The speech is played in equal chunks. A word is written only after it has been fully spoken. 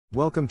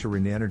Welcome to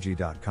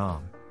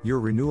RenEnergy.com, your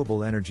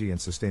renewable energy and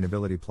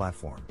sustainability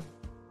platform.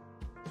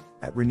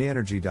 At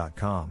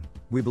RenEnergy.com,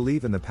 we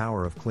believe in the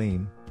power of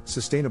clean,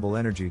 sustainable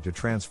energy to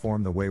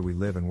transform the way we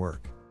live and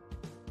work.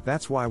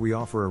 That's why we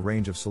offer a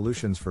range of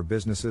solutions for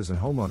businesses and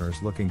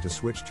homeowners looking to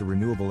switch to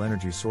renewable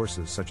energy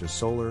sources such as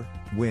solar,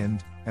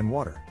 wind, and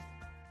water.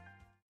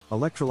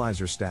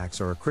 Electrolyzer stacks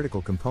are a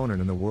critical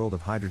component in the world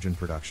of hydrogen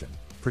production,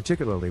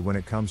 particularly when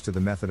it comes to the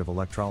method of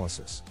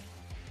electrolysis.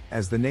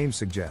 As the name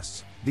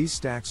suggests, these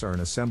stacks are an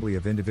assembly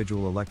of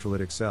individual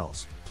electrolytic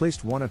cells,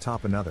 placed one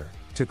atop another,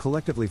 to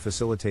collectively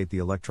facilitate the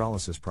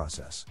electrolysis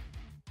process.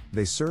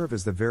 They serve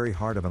as the very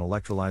heart of an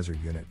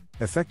electrolyzer unit,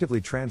 effectively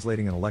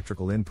translating an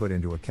electrical input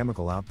into a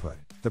chemical output,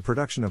 the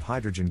production of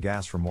hydrogen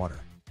gas from water.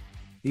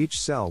 Each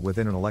cell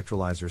within an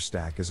electrolyzer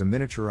stack is a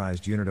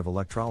miniaturized unit of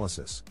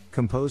electrolysis,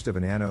 composed of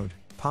an anode,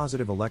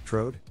 positive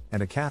electrode,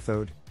 and a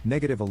cathode,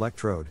 negative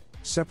electrode,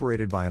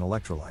 separated by an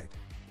electrolyte.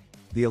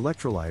 The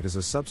electrolyte is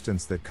a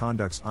substance that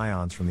conducts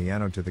ions from the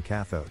anode to the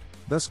cathode,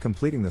 thus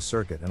completing the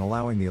circuit and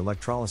allowing the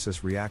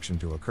electrolysis reaction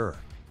to occur.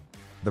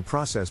 The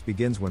process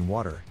begins when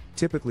water,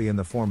 typically in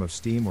the form of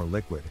steam or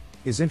liquid,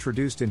 is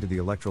introduced into the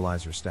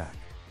electrolyzer stack.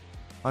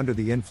 Under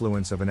the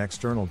influence of an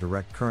external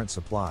direct current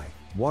supply,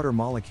 water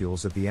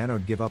molecules at the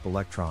anode give up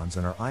electrons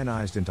and are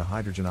ionized into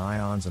hydrogen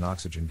ions and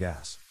oxygen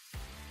gas.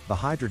 The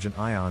hydrogen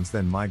ions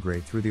then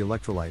migrate through the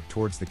electrolyte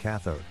towards the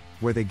cathode,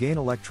 where they gain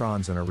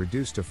electrons and are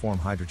reduced to form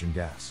hydrogen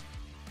gas.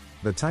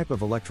 The type of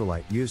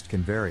electrolyte used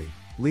can vary,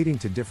 leading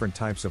to different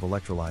types of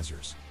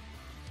electrolyzers.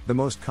 The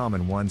most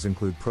common ones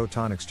include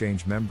proton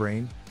exchange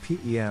membrane,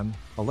 PEM,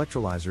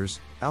 electrolyzers,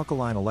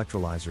 alkaline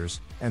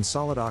electrolyzers, and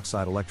solid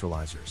oxide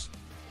electrolyzers.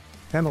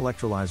 PEM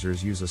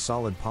electrolyzers use a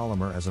solid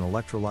polymer as an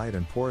electrolyte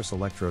and porous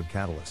electrode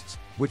catalysts,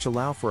 which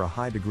allow for a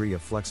high degree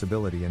of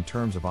flexibility in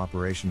terms of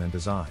operation and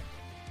design.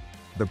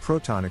 The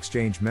proton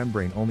exchange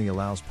membrane only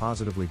allows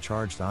positively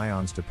charged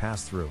ions to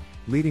pass through,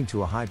 leading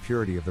to a high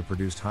purity of the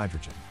produced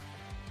hydrogen.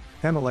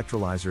 PEM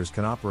electrolyzers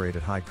can operate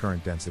at high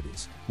current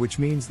densities, which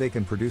means they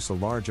can produce a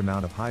large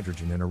amount of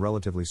hydrogen in a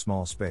relatively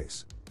small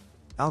space.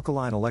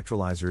 Alkaline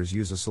electrolyzers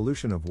use a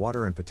solution of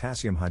water and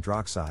potassium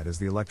hydroxide as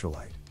the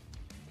electrolyte.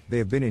 They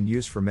have been in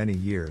use for many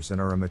years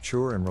and are a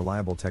mature and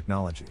reliable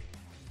technology.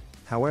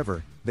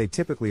 However, they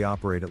typically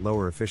operate at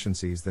lower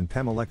efficiencies than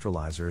PEM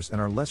electrolyzers and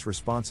are less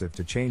responsive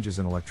to changes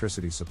in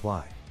electricity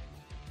supply.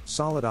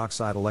 Solid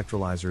oxide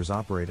electrolyzers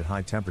operate at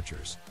high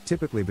temperatures,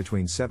 typically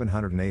between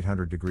 700 and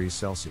 800 degrees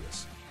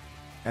Celsius.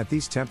 At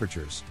these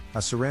temperatures,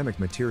 a ceramic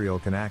material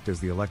can act as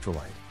the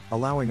electrolyte,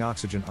 allowing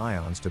oxygen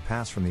ions to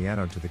pass from the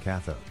anode to the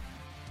cathode.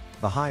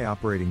 The high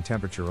operating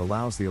temperature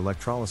allows the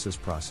electrolysis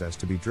process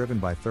to be driven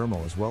by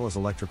thermal as well as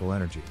electrical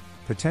energy,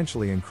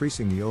 potentially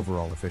increasing the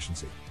overall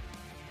efficiency.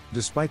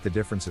 Despite the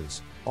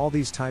differences, all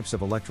these types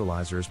of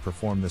electrolyzers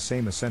perform the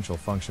same essential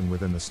function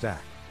within the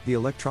stack, the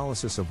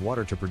electrolysis of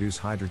water to produce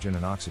hydrogen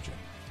and oxygen.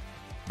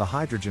 The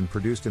hydrogen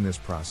produced in this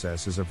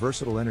process is a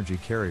versatile energy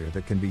carrier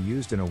that can be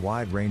used in a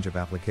wide range of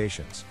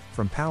applications,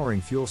 from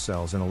powering fuel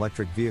cells in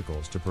electric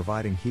vehicles to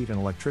providing heat and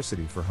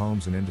electricity for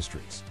homes and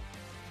industries.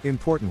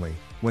 Importantly,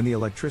 when the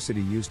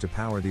electricity used to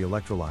power the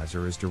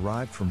electrolyzer is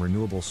derived from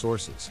renewable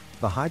sources,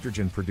 the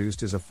hydrogen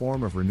produced is a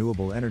form of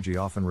renewable energy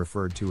often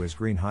referred to as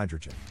green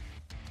hydrogen.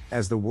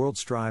 As the world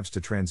strives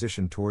to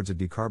transition towards a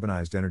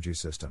decarbonized energy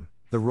system,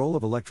 the role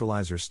of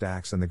electrolyzer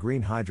stacks and the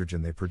green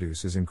hydrogen they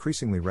produce is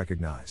increasingly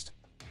recognized.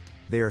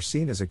 They are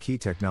seen as a key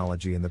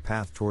technology in the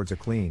path towards a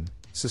clean,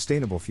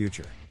 sustainable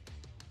future.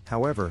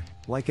 However,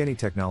 like any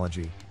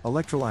technology,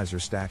 electrolyzer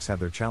stacks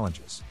have their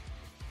challenges.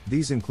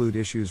 These include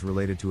issues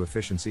related to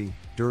efficiency,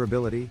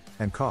 durability,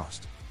 and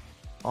cost.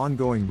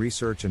 Ongoing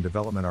research and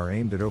development are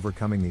aimed at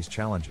overcoming these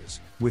challenges,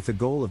 with the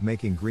goal of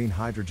making green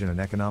hydrogen an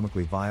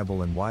economically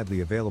viable and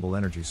widely available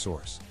energy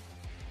source.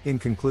 In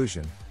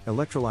conclusion,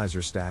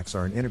 electrolyzer stacks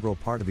are an integral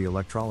part of the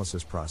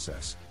electrolysis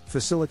process,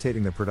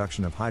 facilitating the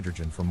production of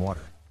hydrogen from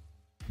water.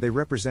 They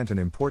represent an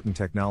important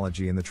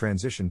technology in the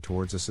transition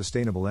towards a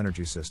sustainable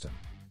energy system.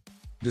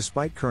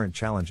 Despite current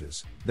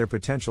challenges, their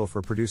potential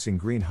for producing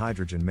green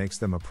hydrogen makes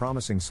them a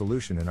promising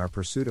solution in our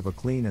pursuit of a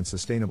clean and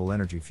sustainable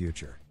energy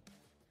future.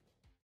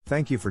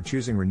 Thank you for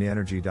choosing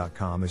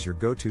RenEnergy.com as your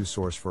go-to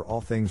source for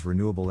all things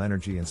renewable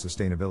energy and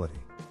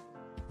sustainability.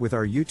 With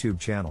our YouTube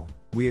channel,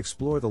 we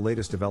explore the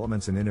latest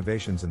developments and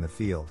innovations in the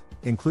field,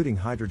 including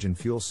hydrogen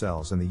fuel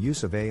cells and the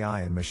use of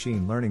AI and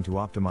machine learning to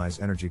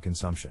optimize energy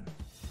consumption.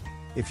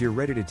 If you're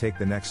ready to take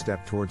the next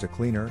step towards a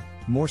cleaner,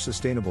 more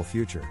sustainable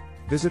future,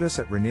 visit us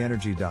at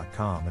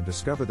RenEnergy.com and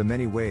discover the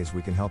many ways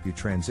we can help you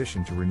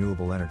transition to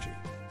renewable energy.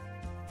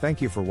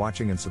 Thank you for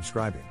watching and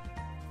subscribing.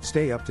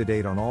 Stay up to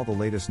date on all the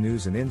latest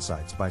news and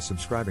insights by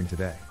subscribing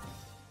today.